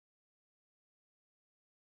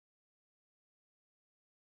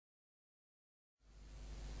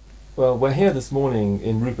Well, we're here this morning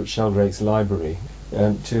in Rupert Sheldrake's library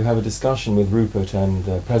to have a discussion with Rupert and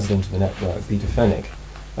President of the network, Peter Fenwick,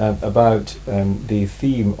 about the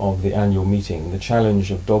theme of the annual meeting, the challenge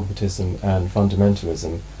of dogmatism and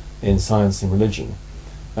fundamentalism in science and religion.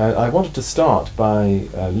 I wanted to start by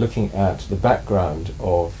looking at the background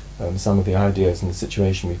of some of the ideas and the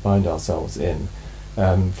situation we find ourselves in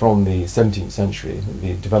from the 17th century,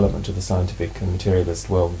 the development of the scientific and materialist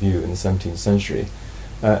worldview in the 17th century.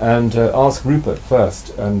 And ask Rupert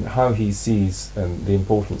first how he sees the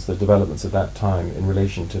importance, the developments of that time in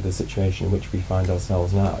relation to the situation in which we find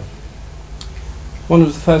ourselves now. One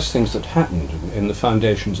of the first things that happened in the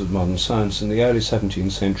foundations of modern science in the early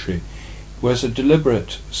 17th century was a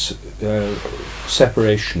deliberate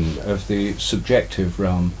separation of the subjective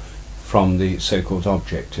realm from the so-called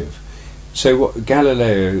objective. So what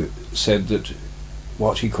Galileo said that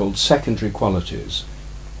what he called secondary qualities,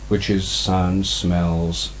 which is sounds,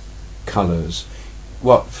 smells, colours,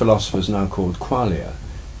 what philosophers now called qualia,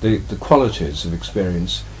 the qualities of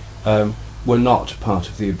experience, were not part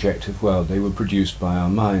of the objective world. They were produced by our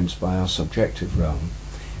minds, by our subjective realm,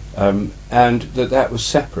 and that was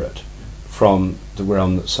separate from the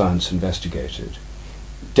realm that science investigated.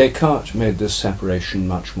 Descartes made this separation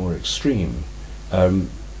much more extreme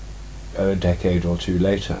a decade or two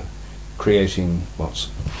later, creating what's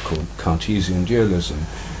called Cartesian dualism.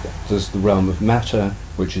 There's the realm of matter,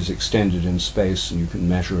 which is extended in space and you can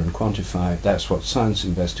measure and quantify. That's what science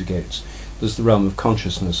investigates. There's the realm of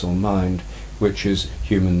consciousness or mind, which is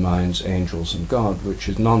human minds, angels and God, which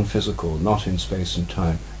is non-physical, not in space and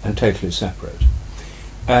time, and totally separate.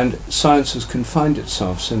 And science has confined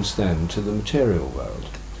itself since then to the material world,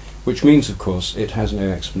 which means, of course, it has no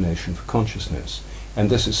explanation for consciousness. And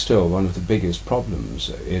this is still one of the biggest problems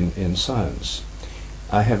in science.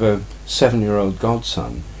 I have a 7-year-old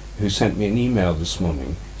godson who sent me an email this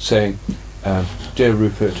morning saying, "Dear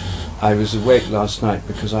Rupert, I was awake last night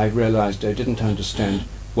because I realised I didn't understand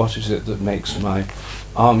what is it that makes my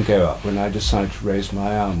arm go up when I decide to raise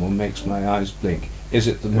my arm, or makes my eyes blink. Is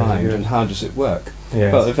it the mind, and how does it work?"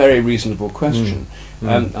 Yes. Well, a very reasonable question.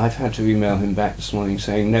 I've had to email him back this morning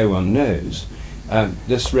saying no one knows.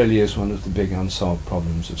 This really is one of the big unsolved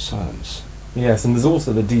problems of science. Yes, and there's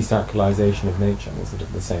also the desacralization of nature, isn't it,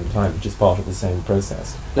 at the same time, which is part of the same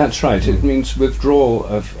process. That's right. It means withdrawal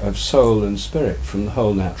of soul and spirit from the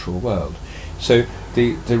whole natural world. So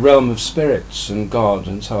the realm of spirits and God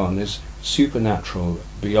and so on is supernatural,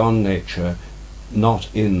 beyond nature, not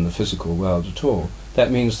in the physical world at all.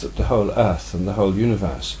 That means that the whole earth and the whole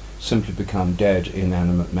universe simply become dead,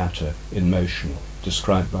 inanimate matter in motion,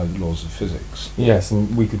 described by the laws of physics. Yes,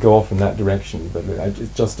 and we could go off in that direction, but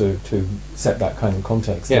just to set that kind of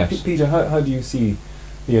context. Yes. Peter, how do you see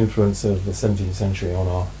the influence of the 17th century on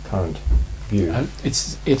our current view?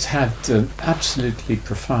 It's had an absolutely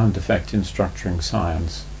profound effect in structuring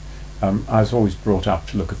science. I was always brought up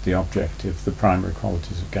to look at the objective, the primary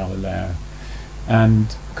qualities of Galileo,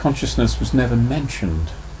 and consciousness was never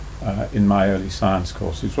mentioned in my early science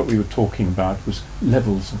courses. What we were talking about was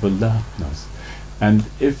levels of alertness. And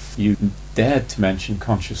if you dared to mention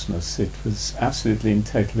consciousness, it was absolutely and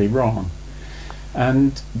totally wrong.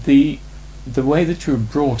 And the way that you were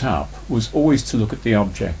brought up was always to look at the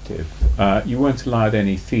objective. You weren't allowed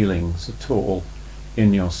any feelings at all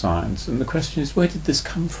in your science. And the question is, where did this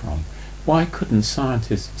come from? Why couldn't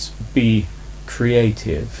scientists be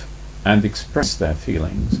creative and express their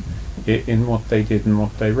feelings in what they did and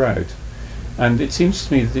what they wrote? And it seems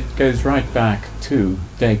to me that it goes right back to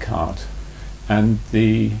Descartes and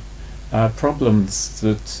the problems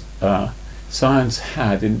that science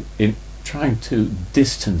had in trying to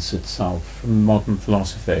distance itself from modern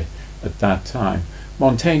philosophy at that time.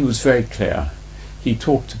 Montaigne was very clear. He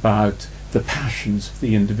talked about the passions of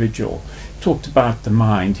the individual, he talked about the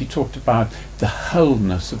mind, he talked about the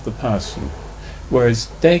wholeness of the person, whereas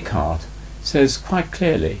Descartes says quite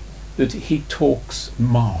clearly that he talks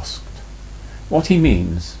masked. What he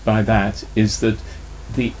means by that is that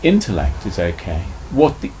the intellect is okay,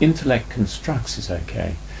 what the intellect constructs is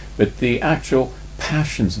okay, but the actual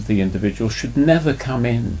passions of the individual should never come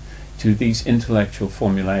in to these intellectual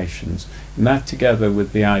formulations. And that, together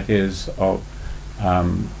with the ideas of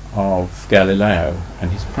Galileo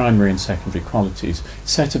and his primary and secondary qualities,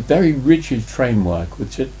 set a very rigid framework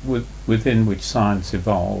within which science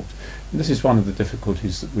evolved. And this is one of the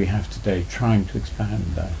difficulties that we have today, trying to expand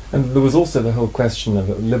that. And there was also the whole question of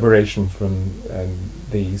liberation from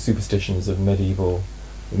the superstitions of the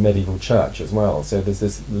medieval church as well. So there's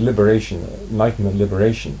this liberation, Enlightenment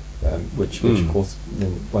liberation, which of course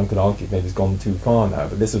one could argue maybe has gone too far now.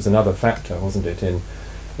 But this was another factor, wasn't it, in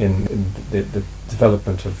in the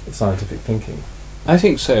development of scientific thinking. I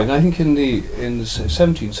think so, and I think in the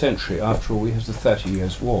 17th century, after all, we have the 30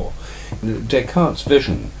 Years' War. Descartes'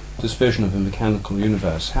 vision, this vision of a mechanical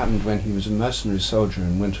universe, happened when he was a mercenary soldier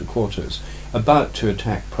in winter quarters, about to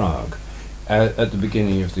attack Prague at the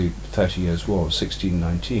beginning of the 30 Years' War,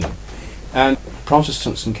 1619. And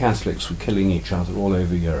Protestants and Catholics were killing each other all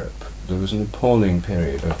over Europe. There was an appalling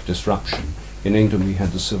period of disruption. In England we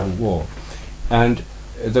had the Civil War. And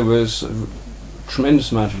there was a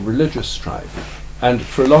tremendous amount of religious strife. And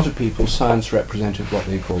for a lot of people, science represented what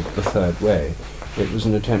they called the third way. It was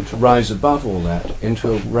an attempt to rise above all that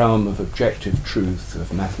into a realm of objective truth,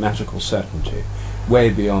 of mathematical certainty,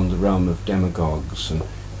 way beyond the realm of demagogues and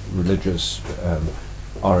religious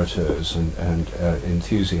orators and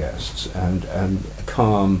enthusiasts, and a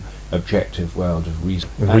calm, objective world of reason.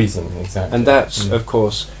 Reason, exactly. And that's, of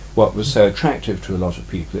course, what was so attractive to a lot of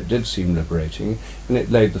people. It did seem liberating, and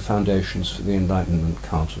it laid the foundations for the Enlightenment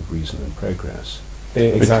cult of reason and progress.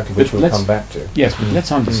 Exactly, which we'll come back to. Yes, but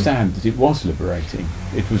let's understand that it was liberating.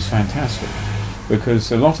 It was fantastic,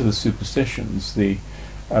 because a lot of the superstitions,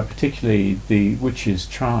 particularly the witches'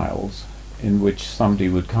 trials, in which somebody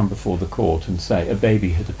would come before the court and say a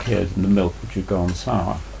baby had appeared in the milk which had gone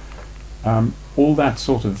sour, all that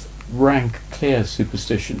sort of rank, clear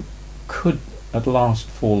superstition could at last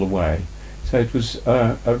fall away. So it was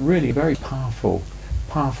a really very powerful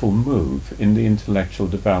move in the intellectual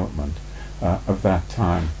development of that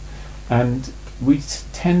time. And we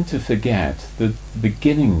tend to forget that the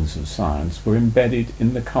beginnings of science were embedded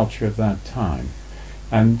in the culture of that time,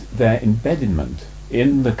 and their embedment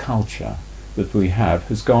in the culture that we have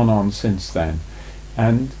has gone on since then.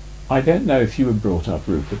 And I don't know if you were brought up,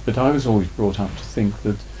 Rupert, but I was always brought up to think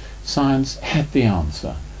that science had the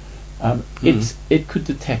answer. It could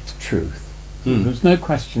detect truth. There was no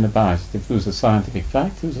question about it. If there was a scientific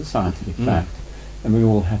fact, it was a scientific fact, and we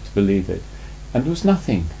all had to believe it. And there was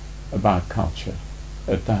nothing about culture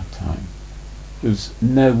at that time. There was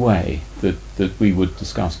no way that we would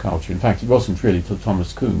discuss culture. In fact, it wasn't really till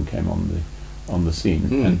Thomas Kuhn came on the scene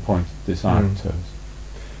and pointed this out to us.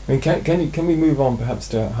 I mean, can we move on perhaps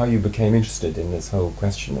to how you became interested in this whole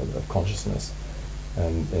question of consciousness,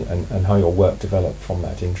 and how your work developed from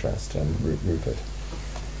that interest, Rupert?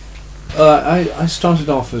 I started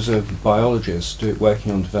off as a biologist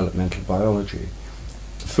working on developmental biology.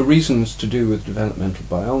 For reasons to do with developmental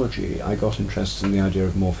biology, I got interested in the idea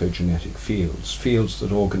of morphogenetic fields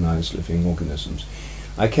that organize living organisms.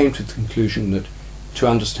 I came to the conclusion that to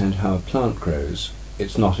understand how a plant grows,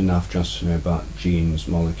 it's not enough just to know about genes,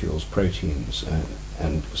 molecules, proteins,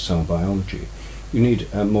 and cell biology. You need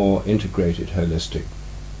a more integrated, holistic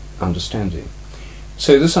understanding.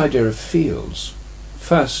 So this idea of fields,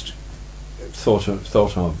 first thought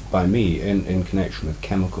of by me in connection with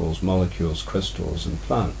chemicals, molecules, crystals, and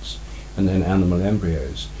plants, and then animal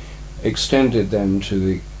embryos, extended then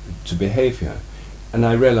to behavior. And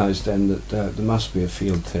I realized then that there must be a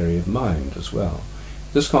field theory of mind as well.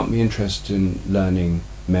 This got me interested in learning,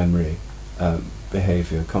 memory,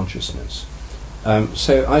 behavior, consciousness.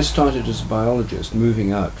 So I started as a biologist,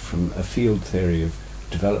 moving out from a field theory of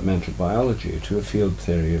developmental biology to a field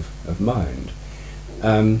theory of mind.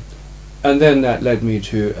 And then that led me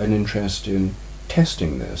to an interest in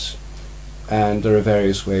testing this. And there are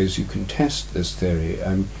various ways you can test this theory.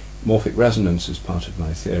 Morphic resonance is part of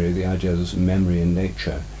my theory, the idea there's a memory in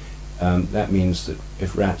nature. That means that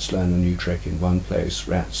if rats learn a new trick in one place,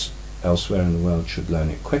 rats elsewhere in the world should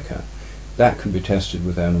learn it quicker. That can be tested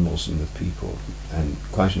with animals and with people, and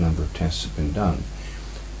quite a number of tests have been done.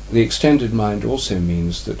 The extended mind also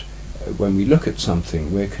means that when we look at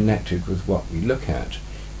something, we're connected with what we look at,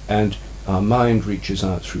 and our mind reaches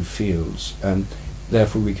out through fields, and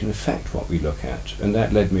therefore we can affect what we look at. And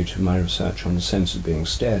that led me to my research on the sense of being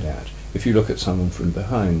stared at. If you look at someone from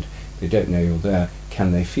behind, they don't know you're there,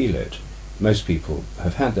 can they feel it? Most people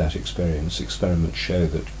have had that experience. Experiments show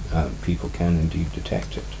that people can indeed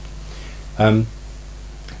detect it. And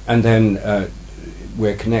then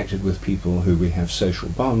we're connected with people who we have social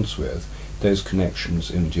bonds with. Those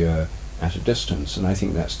connections endure at a distance, and I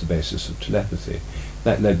think that's the basis of telepathy.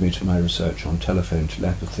 That led me to my research on telephone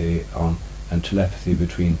telepathy and telepathy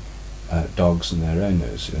between dogs and their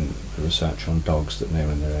owners, and the research on dogs that know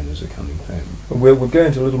when their owners are coming home. We'll go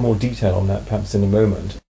into a little more detail on that perhaps in a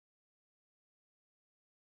moment.